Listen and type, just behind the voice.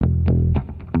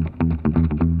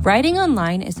Writing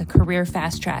online is a career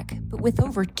fast track, but with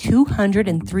over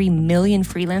 203 million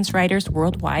freelance writers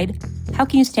worldwide, how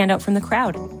can you stand out from the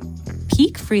crowd?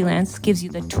 Peak Freelance gives you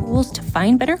the tools to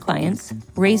find better clients,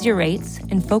 raise your rates,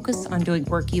 and focus on doing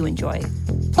work you enjoy.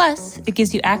 Plus, it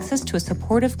gives you access to a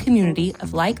supportive community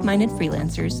of like-minded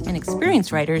freelancers and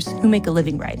experienced writers who make a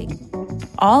living writing.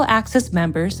 All access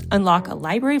members unlock a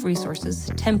library of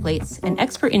resources, templates, and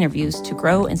expert interviews to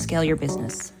grow and scale your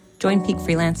business. Join Peak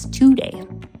Freelance today.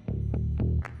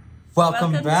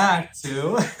 Welcome back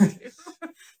to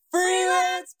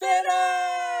Freelance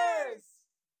Bitters!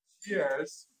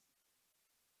 Cheers.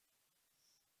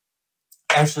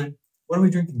 Ashley, what are we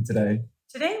drinking today?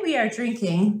 Today we are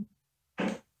drinking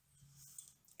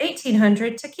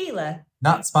 1800 tequila.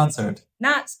 Not sponsored.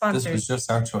 Not sponsored. This was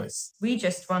just our choice. We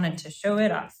just wanted to show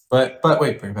it off. But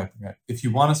wait, bring it back. If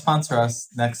you want to sponsor us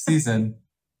next season,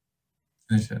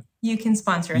 finish it. You can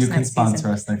sponsor us You next can sponsor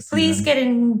season. us next Please season. get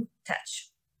in touch.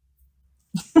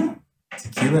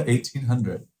 Tequila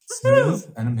 1800.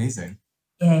 Smooth and amazing.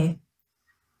 Yay.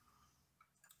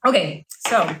 Okay,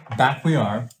 so Back we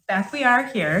are.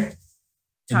 Here.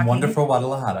 In wonderful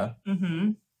Guadalajara.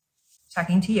 Mm-hmm.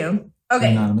 Talking to you.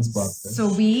 Okay. Anonymous blogfish.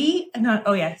 So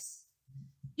oh yes.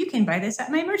 You can buy this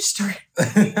at my merch store.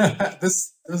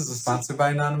 This is sponsored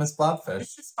by Anonymous Blobfish.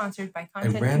 This is sponsored by A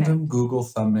Content random Connect. Google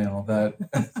thumbnail that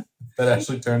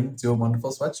actually turned into a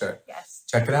wonderful sweatshirt. Yes.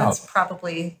 Check it out. That's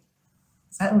probably,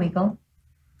 is that illegal?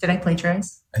 Did I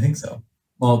plagiarize? I think so.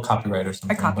 Well, copyright or I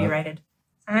something. copyrighted.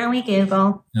 We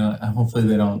Google. And hopefully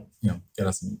they don't, get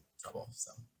us in trouble.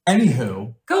 So,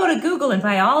 anywho, Go to Google and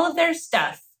buy all of their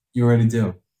stuff. you already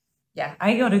do. Yeah,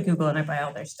 I go to Google and I buy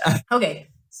all their stuff. Okay,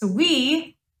 so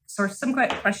we sourced some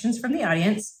questions from the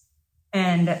audience,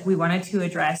 and we wanted to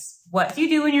address what do you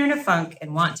do when you're in a funk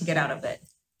and want to get out of it?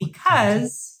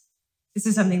 Because this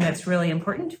is something that's really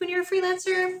important when you're a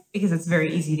freelancer, because it's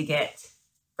very easy to get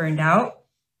burned out,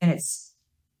 and it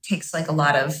takes like a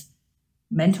lot of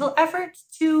mental effort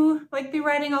to like be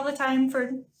writing all the time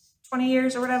for 20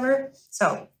 years or whatever.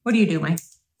 So what do you do, Mike?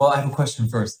 Well, I have a question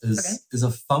first. Okay. Is a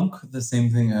funk the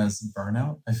same thing as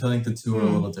burnout? I feel like the two are a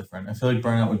little different. I feel like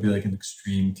burnout would be like an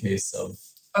extreme case of...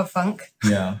 A funk?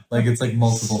 Yeah, like it's like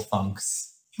multiple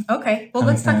funks. Okay, well,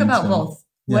 let's talk about both.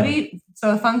 Yeah.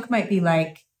 So a funk might be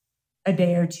like a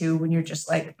day or two when you're just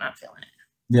like not feeling it.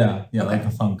 Yeah, Okay. like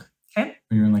a funk. Okay.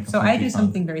 When you're in like a So I do funky funk.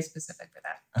 something very specific for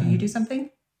that. Do you do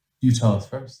something? You tell us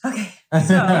first. Okay.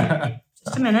 So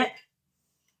just a minute.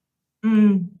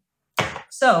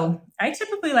 So I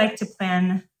typically like to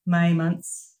plan my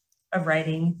months of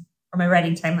writing or my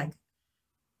writing time like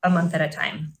a month at a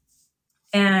time.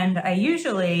 And I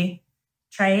usually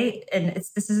try, and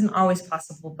this isn't always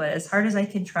possible, but as hard as I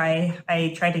can try,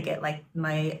 I try to get like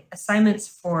my assignments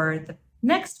for the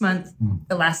next month,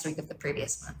 the last week of the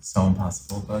previous month. So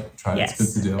impossible, but try. Yes.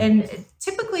 It's good to do. And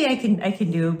typically I can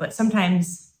do, but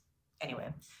sometimes anyway.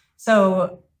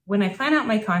 So when I plan out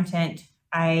my content,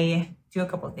 I do a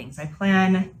couple of things. I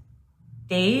plan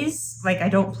days, like I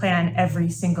don't plan every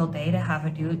single day to have a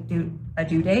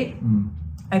due date.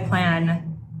 I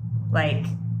plan like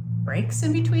breaks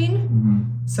in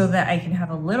between so that I can have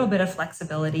a little bit of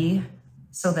flexibility,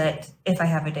 so that if I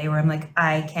have a day where I'm like,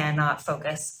 I cannot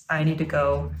focus, I need to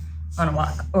go on a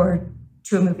walk or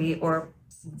to a movie or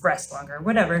rest longer,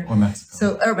 whatever. Or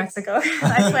Mexico. Or Mexico.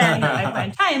 I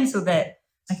plan time so that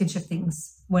I can shift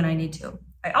things when I need to.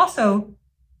 I also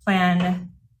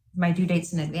plan my due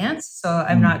dates in advance. So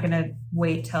I'm not going to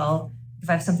wait till, if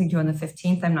I have something due on the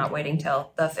 15th, I'm not waiting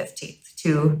till the 15th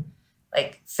to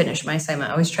like finish my assignment.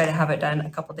 I always try to have it done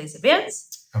a couple days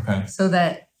advance. Okay. So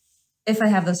that if I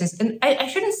have those days, and I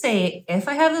shouldn't say if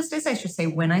I have those days, I should say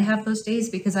when I have those days,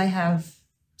 because I have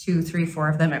 2, 3, 4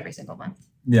 of them every single month.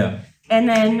 Yeah. And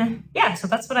then, so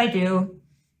that's what I do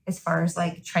as far as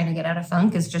like trying to get out of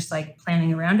funk, is just like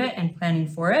planning around it and planning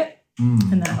for it.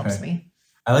 And that helps me.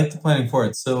 I like the planning for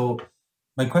it. So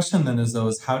my question then is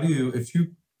how do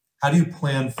you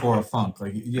plan for a funk?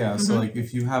 Like, so like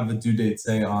if you have a due date,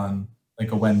 say on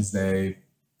like a Wednesday,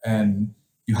 and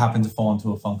you happen to fall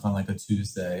into a funk on like a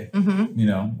Tuesday,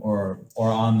 or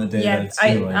on the day that it's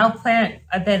due. I'll plan.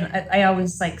 I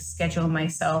always like schedule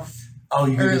myself. Oh,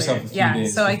 you give earlier. yourself a few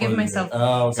days. So I give myself.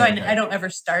 Oh, okay, so I don't ever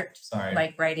start Sorry.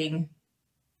 like writing.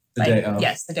 The day of.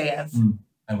 Yes, the day of.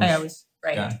 I always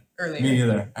write earlier. Me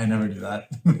neither. I never do that.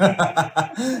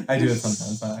 I do it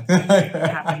sometimes. It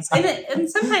happens. And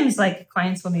sometimes like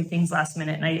clients will need things last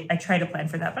minute, and I try to plan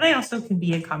for that, but I also can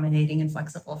be accommodating and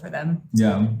flexible for them.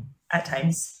 Yeah. At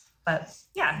times. But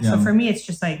so for me, it's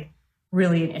just like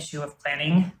really an issue of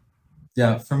planning.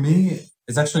 Yeah. For me,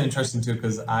 it's actually interesting too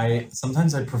because I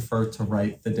sometimes I prefer to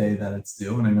write the day that it's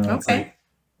due, and I know that's Okay.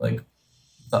 like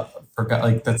the forgot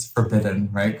like that's forbidden,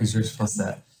 right? Because you're supposed to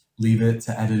leave it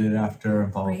to edit it after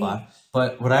and blah blah Right. blah.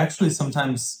 But what I actually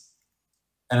sometimes,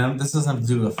 this doesn't have to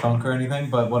do with funk or anything,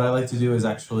 but what I like to do is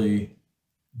actually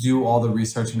do all the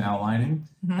research and outlining,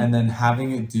 Hmm. and then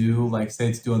having it due, like say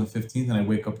it's due on the 15th, and I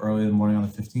wake up early in the morning on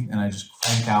the 15th, and I just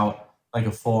crank out like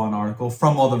a full on article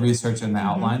from all the research and the Hmm.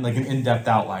 outline, like an in depth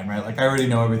outline, right? Like I already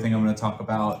know everything I'm going to talk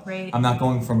about. Right. I'm not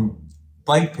going from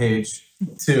blank page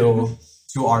to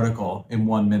article in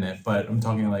 1 minute, but I'm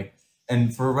talking like,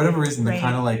 and for whatever reason, the kind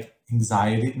Right. of like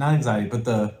anxiety, not anxiety, but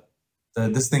the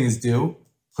this thing is due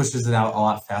pushes it out a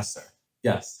lot faster.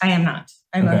 Yes. I am not.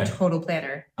 I'm a Okay. total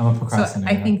planner. I'm a So I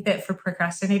procrastinator. think that for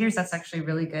procrastinators, that's actually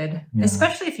really good, Yeah.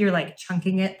 especially if you're like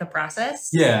chunking it, the process.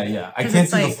 Yeah. I 'Cause can't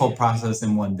it's do the like- full process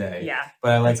in one day, Yeah.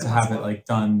 but I like That's to have it impossible. like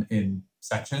done in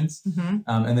sections. Hmm.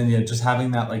 And then just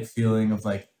having that like feeling of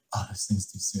like, oh, this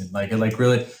thing's too soon. Like it like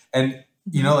really, and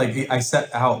you Mhm. know, like I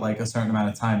set out like a certain amount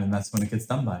of time, and that's when it gets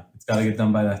done by. It's got to get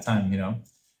done by that time, you know.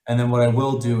 And then what I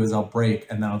will do is I'll break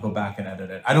and then I'll go back and edit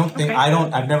it. Okay.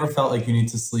 I've never felt like you need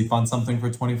to sleep on something for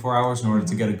 24 hours in order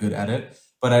to Mhm. get a good edit,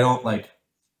 but I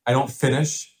don't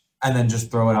finish and then just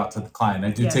throw it out to the client. I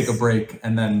do take a Yes. break,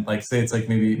 and then like say it's like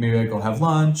maybe I go have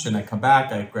lunch and I come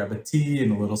back, I grab a tea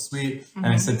and a little sweet, and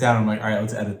I Mhm. sit down and I'm like, all right,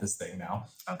 let's edit this thing now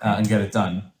Okay. and get it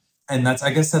done. And that's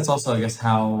also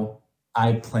how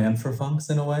I plan for funks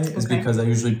in a way, is Okay. because I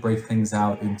usually break things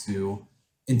out into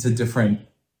different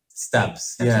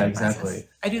steps. Steps in Yeah, the exactly. process.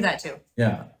 I do that too.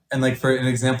 Yeah. And like for an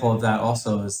example of that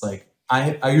also is like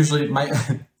I usually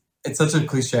it's such a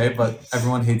cliche, but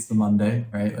everyone hates the Monday,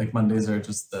 right? Like Mondays are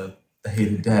just the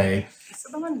hated day. So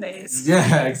the Mondays.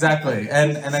 Yeah, exactly.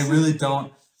 And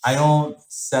I don't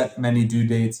set many due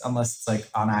dates unless it's like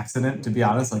on accident, to be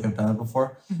honest. Like I've done it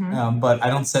before. Mhm. But I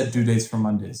don't set due dates for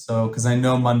Mondays. So because I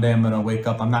know Monday I'm gonna wake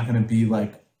up, I'm not gonna be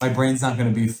like my brain's not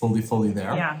gonna be fully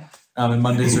there. Yeah. And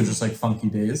Mondays are just like funky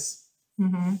days.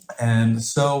 Hmm. And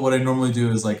so what I normally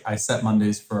do is like I set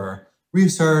Mondays for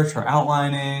research or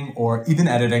outlining or even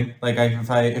editing. Like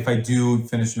if I do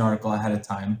finish an article ahead of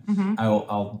time, Hmm.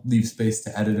 I'll leave space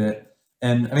to edit it.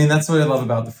 And I mean that's what I love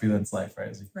about the freelance life, right?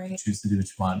 Is you Right. choose to do what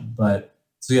you want. But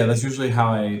so yeah, that's usually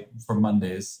how I for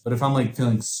Mondays. But if I'm like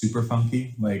feeling super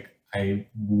funky, like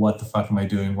what the fuck am I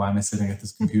doing? Why am I sitting at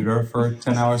this computer for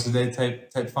 10 hours a day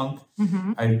type funk?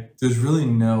 Hmm. There's really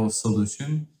no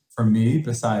solution for me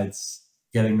besides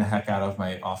getting the heck out of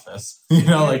my office,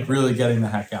 like really getting the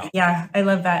heck out. Yeah, I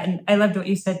love that. And I loved what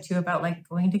you said too about like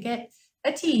going to get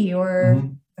a tea or,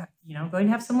 going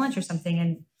to have some lunch or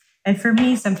something. And for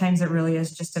me, sometimes it really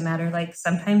is just a matter like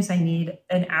sometimes I need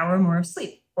an hour more of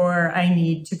sleep, or I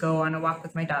need to go on a walk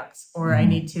with my dogs, or I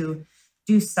need to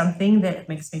do something that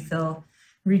makes me feel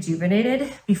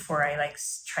rejuvenated before I like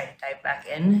try to dive back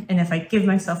in. And if I give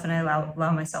myself and I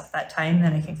allow myself that time,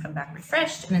 then I can come back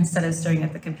refreshed. And instead of staring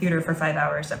at the computer for 5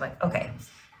 hours, I'm like, okay,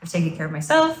 I've taken care of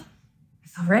myself. I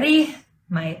feel ready.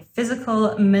 My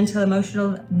physical, mental,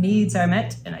 emotional needs are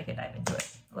met, and I can dive into it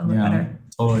a little bit better.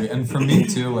 Totally. And for me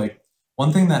too, like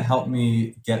one thing that helped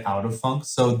me get out of funk.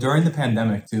 So during the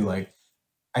pandemic too, like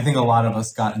I think a lot of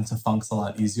us got into funks a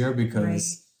lot easier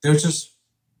because there's just,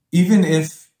 even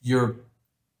if your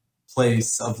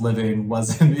place of living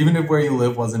wasn't, even if where you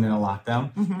live wasn't in a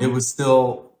lockdown, it was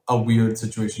still a weird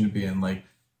situation to be in, like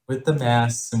with the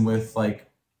masks and with like,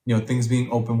 things being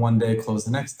open one day, closed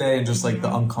the next day, and just like the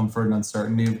uncomfort and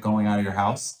uncertainty of going out of your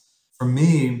house. For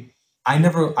me, I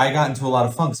got into a lot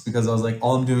of funks because I was like,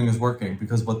 all I'm doing is working,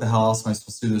 because what the hell else am I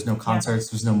supposed to do? There's no concerts,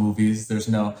 there's no movies, there's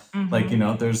no,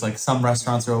 there's like some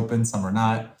restaurants are open, some are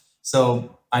not.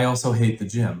 So I also hate the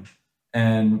gym.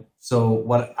 And so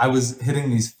what I was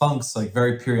hitting these funks like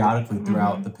very periodically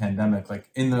throughout the pandemic, like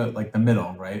in the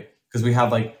middle, right? Because we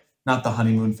had like not the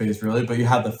honeymoon phase really, but you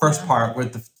had the first part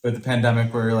with the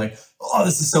pandemic where you're like, oh,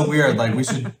 this is so weird. Like we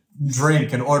should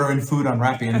drink and order in food on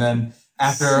Rappi, and then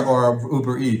after, or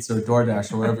Uber Eats or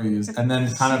DoorDash or whatever you use, and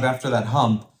then kind of after that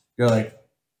hump, you're like,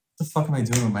 what the fuck am I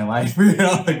doing with my life?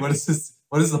 Like what is this?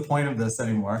 What is the point of this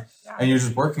anymore? Yeah. And you're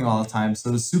just working all the time. So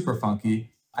it was super funky.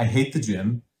 I hate the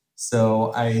gym.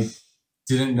 So I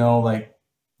didn't know like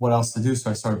what else to do.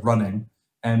 So I started running,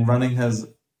 and running has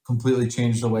completely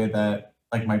changed the way that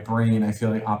like my brain, I feel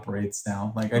like, operates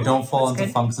now. Like I don't fall into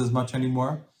funks as much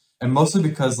anymore. And mostly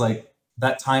because like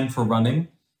that time for running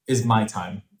is my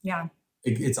time. Yeah.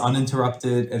 It's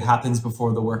uninterrupted. It happens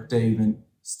before the workday even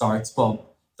starts.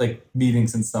 Well, like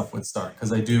meetings and stuff would start,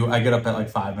 because I get up at like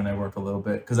 5 and I work a little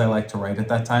bit because I like to write at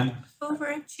that time.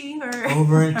 Overachiever.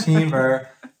 Overachiever.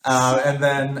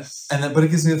 But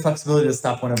it gives me the flexibility to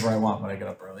stop whenever I want when I get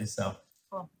up early. So,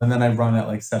 Cool. and then I run at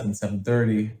like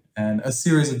 7:30, and a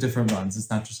series of different runs. It's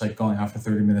not just like going out for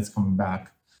 30 minutes, coming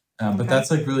back. But that's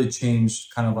like really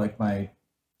changed kind of like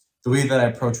the way that I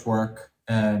approach work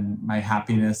and my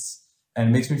happiness, and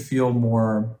it makes me feel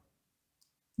more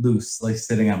loose, like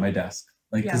sitting at my desk.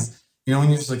 Like, cause when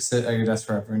you just like sit at your desk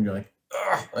forever and you're like,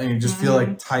 ugh, and you just feel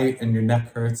like tight and your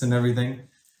neck hurts and everything.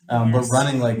 But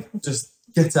running like just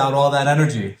gets out all that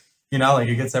energy, like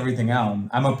it gets everything out. And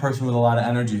I'm a person with a lot of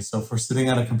energy. So for sitting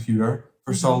at a computer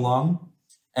for so long,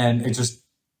 and it just,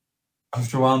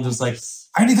 after a while, I'm just like,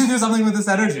 I need to do something with this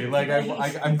energy. Like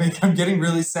I'm getting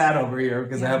really sad over here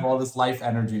because I have all this life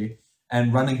energy,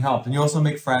 and running helped. And you also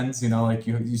make friends, like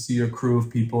you see your crew of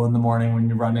people in the morning when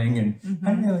you're running, and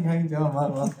hey, like, how you doing? Blah,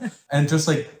 blah. And just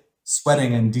like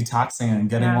sweating and detoxing and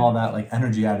getting all that like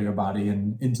energy out of your body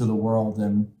and into the world.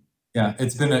 And yeah,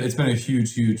 it's been a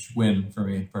huge win for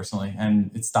me personally,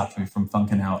 and it stopped me from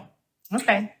funking out.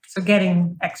 Okay, so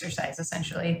getting exercise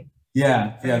essentially.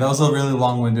 Yeah, that was a really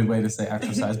long-winded way to say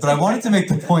exercise, but I wanted to make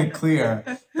the point clear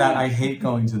that I hate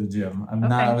going to the gym.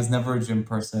 I was never a gym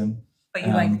person. But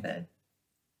you like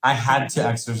I had to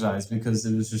exercise because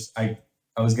it was just, I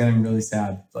was getting really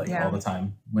sad all the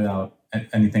time without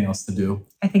anything else to do.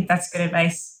 I think that's good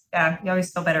advice. Yeah, you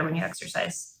always feel better when you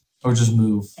exercise. Or just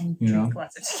move, and drink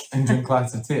lots of tea. And drink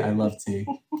lots of tea. I love tea.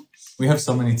 We have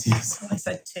so many teas. I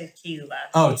said tequila.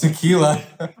 Oh, tequila.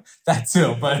 That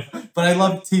too. But I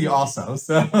love tea also.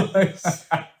 So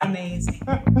amazing.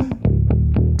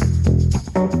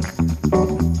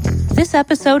 This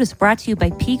episode is brought to you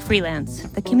by Peak Freelance,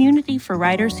 the community for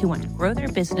writers who want to grow their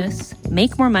business,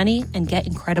 make more money, and get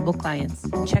incredible clients.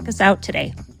 Check us out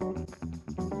today.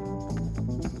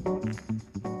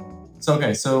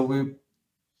 So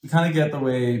we kind of get the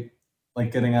way,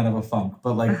 like getting out of a funk,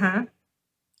 but like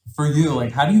for you,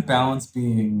 like how do you balance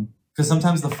being, because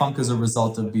sometimes the funk is a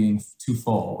result of being too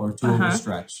full or too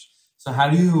overstretched. So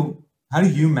how do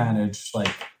you manage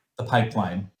like the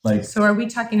pipeline? Like, so are we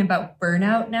talking about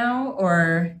burnout now,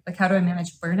 or like how do I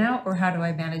manage burnout, or how do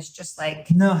I manage just like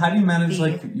how do you manage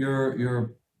like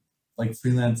your like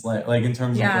freelance life, like in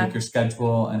terms of like your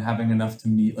schedule and having enough to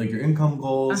meet like your income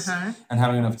goals and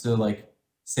having enough to like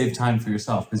save time for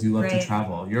yourself, because you love to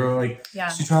travel. You're like,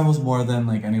 she travels more than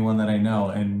like anyone that I know,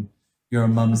 and you're a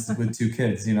mom with 2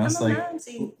 kids, so like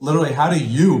literally how do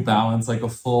you balance like a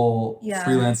full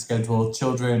freelance schedule,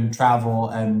 children, travel,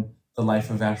 and the life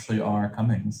of Ashley R.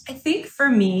 Cummings? I think for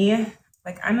me,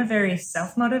 like I'm a very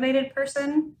self-motivated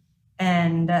person,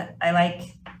 and I like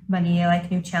money, I like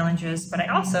new challenges, but I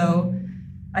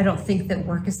don't think that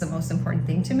work is the most important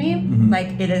thing to me.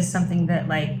 Like it is something that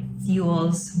like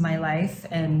fuels my life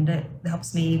and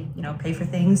helps me, pay for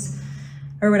things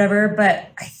or whatever.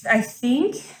 But I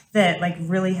think that like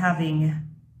really having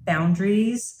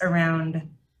boundaries around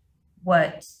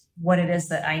what it is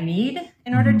that I need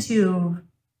in order to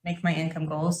make my income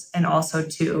goals, and also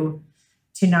to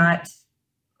not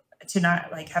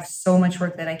like have so much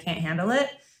work that I can't handle it.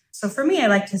 So for me, I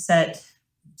like to set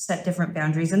different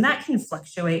boundaries, and that can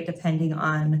fluctuate depending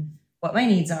on what my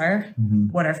needs are,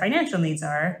 what our financial needs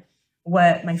are,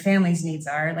 what my family's needs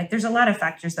are. Like there's a lot of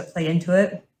factors that play into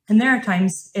it. And there are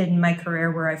times in my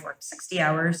career where I've worked 60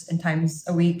 hours and times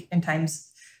a week, and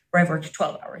times where I've worked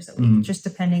 12 hours a week, just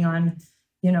depending on,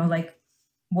 like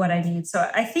what I need.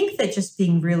 So I think that just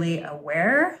being really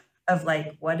aware of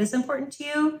like what is important to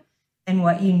you and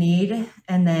what you need.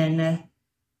 And then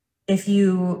if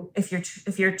you're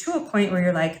to a point where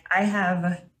you're like, I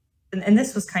have, and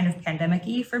this was kind of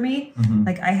pandemic-y for me.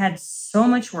 Like I had so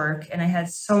much work and I had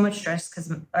so much stress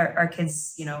because our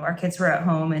kids, our kids were at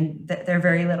home, and they're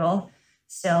very little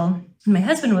still. My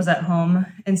husband was at home.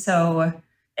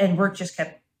 And work just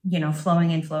kept,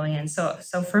 flowing in. So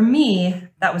for me,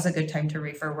 that was a good time to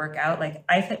reefer work out. Like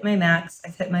I've hit my max,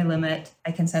 I've hit my limit.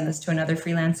 I can send this to another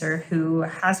freelancer who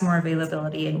has more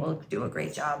availability and will do a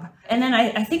great job. And then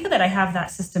I think that I have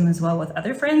that system as well with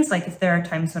other friends. Like if there are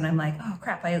times when I'm like, oh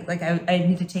crap, I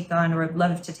need to take on, or I'd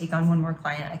love to take on one more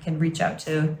client, I can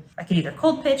either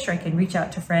cold pitch, or I can reach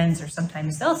out to friends, or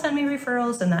sometimes they'll send me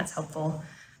referrals, and that's helpful.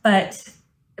 But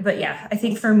yeah, I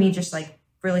think for me, just like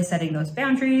really setting those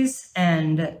boundaries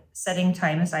and setting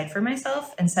time aside for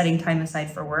myself and setting time aside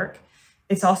for work.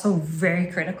 It's also very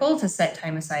critical to set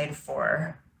time aside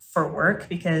for work,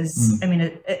 because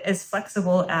as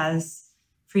flexible as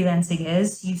freelancing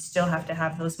is, you still have to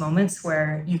have those moments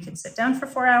where you can sit down for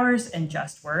 4 hours and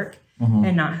just work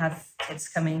and not have kids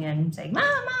coming in saying,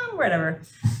 mom, whatever,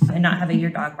 and not having your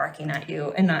dog barking at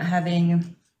you, and not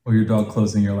having Or your dog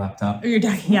closing your laptop. Or your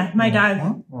dog, yeah. My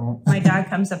dog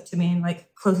comes up to me and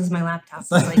like closes my laptop.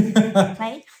 It's like,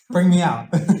 play. Bring me out.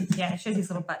 Yeah, it shows these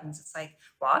little buttons. It's like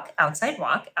walk outside.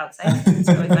 It's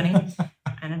really funny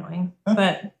and annoying.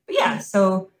 But yeah,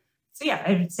 so yeah,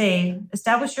 I would say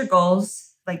establish your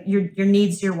goals, like your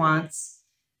needs, your wants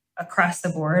across the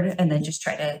board, and then just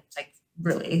try to like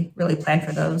really, really plan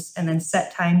for those, and then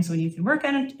set times when you can work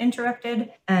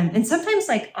uninterrupted. And sometimes,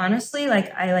 like honestly,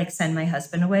 like I like send my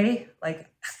husband away, like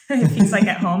if he's like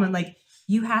at home, and like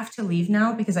you have to leave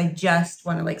now because I just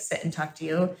want to like sit and talk to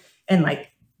you and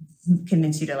like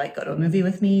convince you to like go to a movie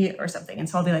with me or something. And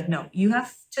so I'll be like, no, you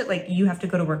have to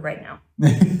go to work right now.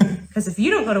 Because if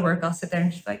you don't go to work, I'll sit there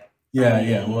and just be like,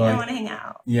 I want to hang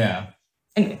out. Yeah.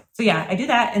 Anyway, so yeah, I do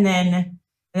that. And then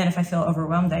if I feel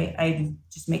overwhelmed, I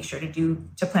just make sure to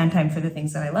plan time for the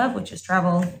things that I love, which is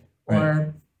travel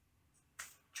or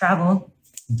travel.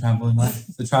 Traveling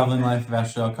Life. The Traveling Life of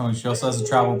Ashley Alcone. She also has a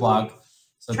travel blog.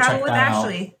 So Travel check with that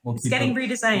Ashley. Out. It's getting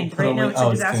redesigned. Right now it's a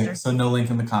disaster. So no link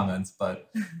in the comments. But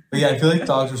yeah, I feel like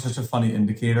dogs are such a funny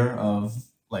indicator of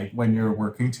like when you're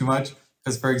working too much.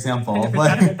 Because for example, I never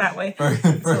thought of it that way.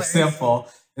 For example,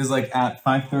 is like at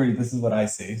 5:30, this is what I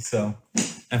see. So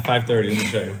at 5:30, let me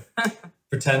show you.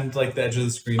 Pretend like the edge of the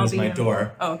screen is my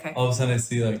door. Oh, okay. All of a sudden I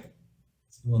see like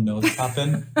a little nose pop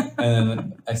in, and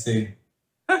then I see,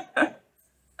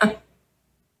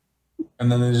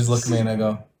 and then they just look at me and I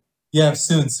go, yeah,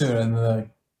 soon, and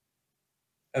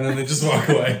then they just walk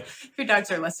away. Your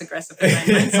dogs are less aggressive than mine.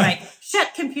 Mine's like,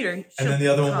 shut computer. And then the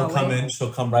other one will come in,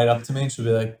 she'll come right up to me and she'll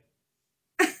be like,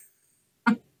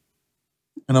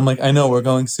 and I'm like, I know, we're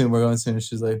going soon. And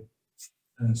she's like,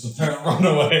 and she'll turn and run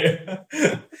away.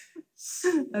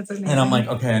 That's amazing. And I'm like,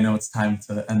 okay, I know it's time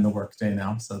to end the workday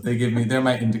now. So they're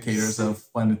my indicators of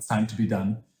when it's time to be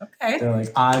done. Okay. They're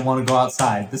like, I want to go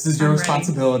outside. This is your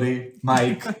responsibility,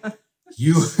 Mike.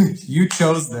 You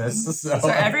chose this. So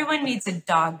everyone needs a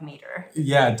dog meter.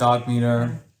 Yeah, dog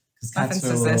meter. Because cats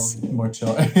are a little more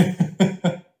chill.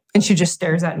 And she just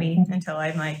stares at me until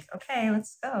I'm like, okay,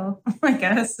 let's go. I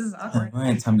guess this is awkward. All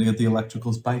right, time to get the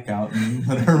electricals bike out and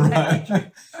let her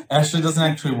ride. Ashley doesn't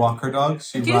actually walk her dog.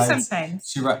 She rides sometimes.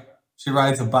 She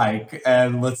rides a bike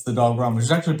and lets the dog run, which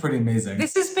is actually pretty amazing.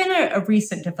 This has been a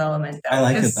recent development, though. I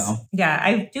like it, though. Yeah,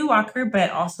 I do walk her, but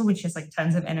also when she has like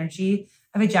tons of energy.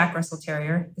 I have a Jack Russell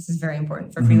Terrier. This is very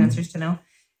important for freelancers to know.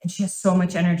 And she has so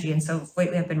much energy. And so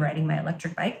lately I've been riding my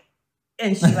electric bike.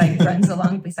 And she like runs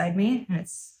along beside me. And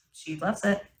she loves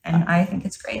it. And I think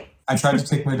it's great. I tried to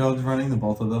take my dogs running, the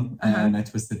both of them. And I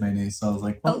twisted my knee. So I was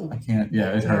like, well, I can't.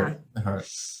 Yeah, it hurt. It hurt.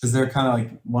 Because they're kind of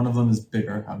like, one of them is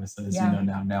bigger, obviously, as you know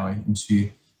now. And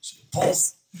she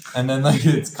pulls. And then like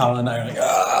it's Colin and I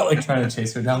are like trying to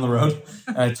chase her down the road.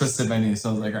 And I twisted my knee. So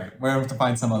I was like, all right, we're going to have to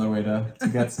find some other way to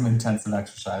get some intensive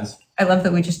exercise. I love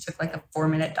that we just took like a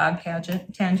 4-minute dog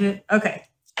tangent. Okay.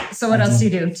 So what else do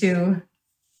you do to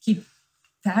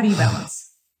how do you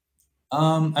balance?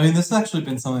 I mean, this has actually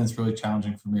been something that's really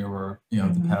challenging for me over,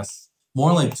 the past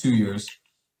more like 2 years.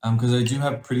 Because I do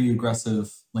have pretty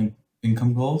aggressive like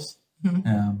income goals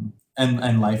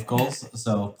and life goals.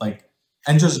 So like,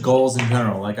 and just goals in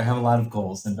general. Like I have a lot of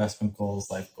goals, investment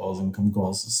goals, life goals, income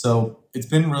goals. So it's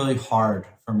been really hard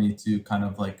for me to kind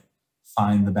of like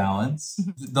find the balance.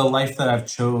 The life that I've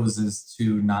chose is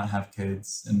to not have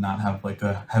kids and not have like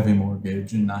a heavy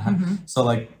mortgage and not have, so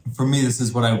like for me, this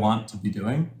is what I want to be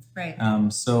doing. Right.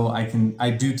 So I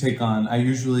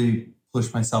usually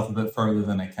push myself a bit further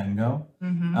than I can go.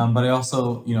 But I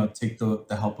also, take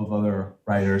the help of other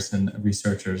writers and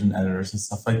researchers and editors and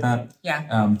stuff like that.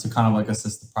 Yeah. To kind of like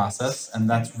assist the process. And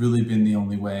that's really been the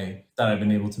only way that I've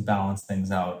been able to balance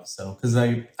things out. So, because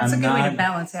it's a good way to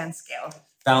balance and scale.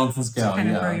 Balance and scale, to kind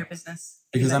of grow your business.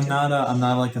 Because I'm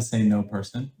not like a say no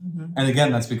person. And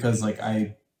again, that's because like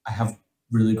I have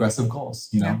really aggressive goals,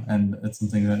 and it's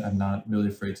something that I'm not really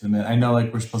afraid to admit. I know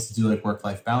like we're supposed to do like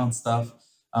work-life balance stuff,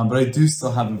 but I do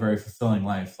still have a very fulfilling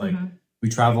life. Like we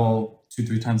travel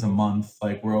 2-3 times a month.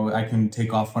 Like I can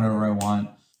take off whenever I want.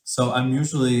 So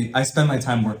I spend my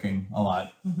time working a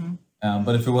lot.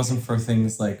 But if it wasn't for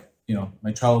things like,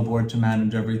 my travel board to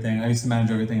manage everything, I used to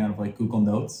manage everything out of like Google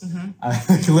Notes. I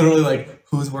literally like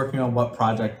who's working on what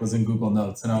project was in Google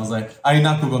Notes. And I was like,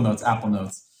 not Google Notes, Apple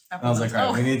Notes. And I was like,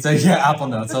 right, we need to, Apple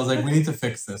Notes. I was like, we need to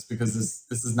fix this because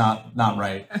this is not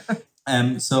right.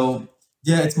 And so,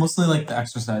 it's mostly like the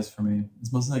exercise for me.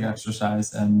 It's mostly like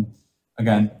exercise. And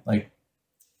again, like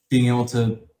being able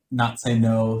to not say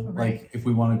no, like if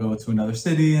we want to go to another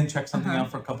city and check something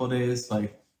out for a couple of days,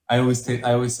 like I always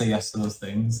say yes to those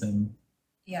things. And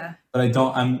Yeah. But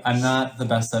I'm not the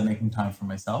best at making time for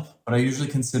myself, but I usually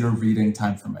consider reading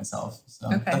time for myself. So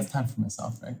that's time for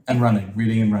myself, right? And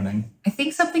reading and running. I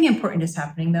think something important is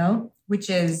happening though, which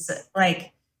is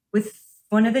like with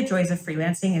one of the joys of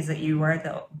freelancing is that you are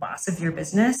the boss of your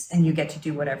business and you get to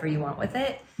do whatever you want with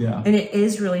it. Yeah. And it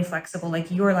is really flexible. Like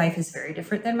your life is very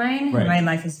different than mine. Right. My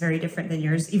life is very different than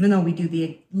yours, even though we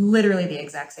do literally the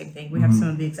exact same thing. We have some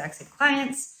of the exact same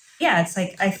clients. Yeah. It's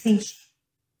like, I think,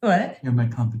 what? You're my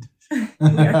competition. We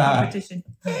are competition.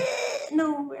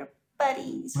 No, we're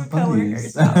buddies. We're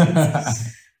coworkers.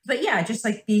 buddies. But yeah, just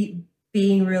like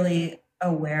being really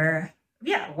aware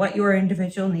of what your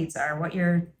individual needs are, what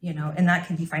your, and that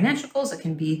can be financial goals, it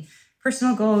can be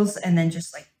personal goals, and then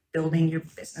just like building your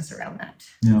business around that.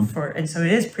 Yeah. And so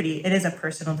it is a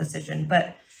personal decision.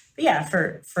 But yeah,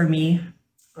 for me,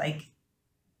 like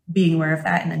being aware of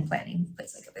that and then planning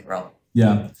plays like a big role.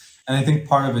 Yeah. And I think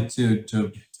part of it too,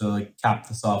 to like cap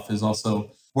this off, is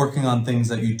also working on things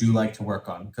that you do like to work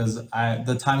on. Because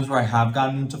the times where I have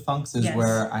gotten into funks is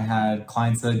where I had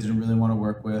clients that I didn't really want to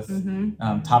work with,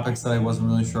 topics that I wasn't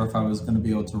really sure if I was going to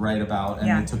be able to write about. And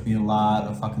it took me a lot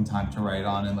of fucking time to write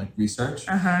on and like research.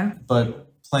 But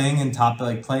playing in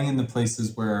the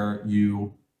places where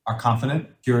you are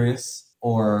confident, curious,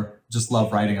 or just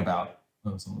love writing about.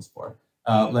 That was almost four.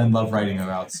 And love writing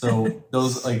about. So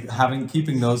those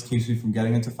keeping those keeps me from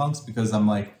getting into funks, because I'm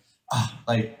like,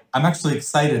 I'm actually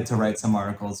excited to write some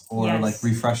articles or like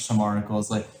refresh some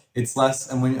articles. Like it's less,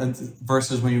 and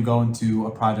versus when you go into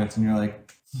a project and you're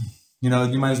like, you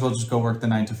might as well just go work the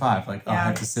 9 to 5. Like, I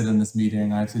have to sit in this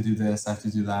meeting. I have to do this. I have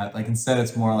to do that. Like instead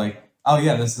it's more like, oh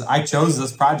yeah, I chose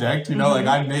this project,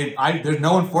 like there's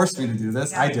no one forced me to do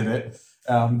this. I did it.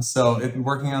 So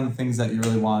working on the things that you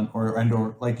really want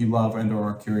or like you love and or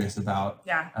are curious about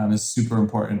is super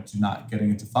important to not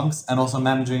getting into funks, and also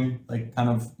managing like kind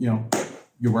of,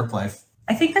 your work life.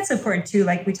 I think that's important too.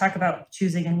 Like we talk about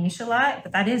choosing a niche a lot,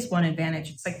 but that is one advantage.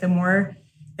 It's like the more,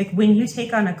 like when you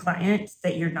take on a client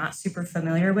that you're not super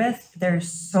familiar with,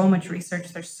 there's so much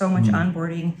research, there's so much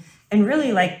onboarding, and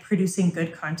really like producing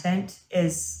good content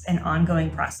is an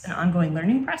ongoing process, an ongoing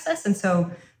learning process. And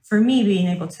so for me, being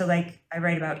able to I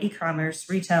write about e-commerce,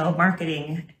 retail,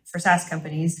 marketing for SaaS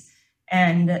companies,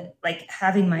 and like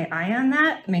having my eye on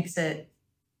that makes it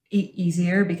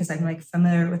easier because I'm like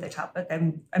familiar with the topic.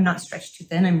 I'm not stretched too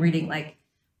thin. I'm reading like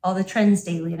all the trends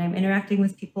daily, and I'm interacting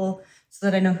with people so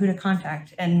that I know who to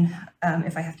contact and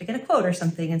if I have to get a quote or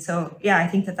something. And so, I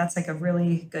think that that's like a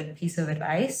really good piece of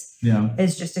advice. Yeah,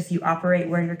 is just if you operate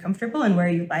where you're comfortable and where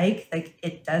you like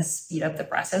it does speed up the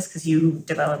process because you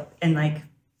develop and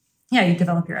you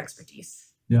develop your expertise.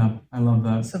 Yeah, I love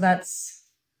that. So that's,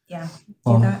 do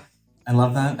that. I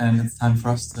love that. And it's time for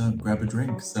us to grab a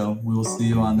drink. So we will see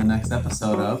you on the next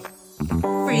episode of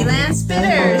Freelance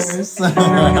Bitters.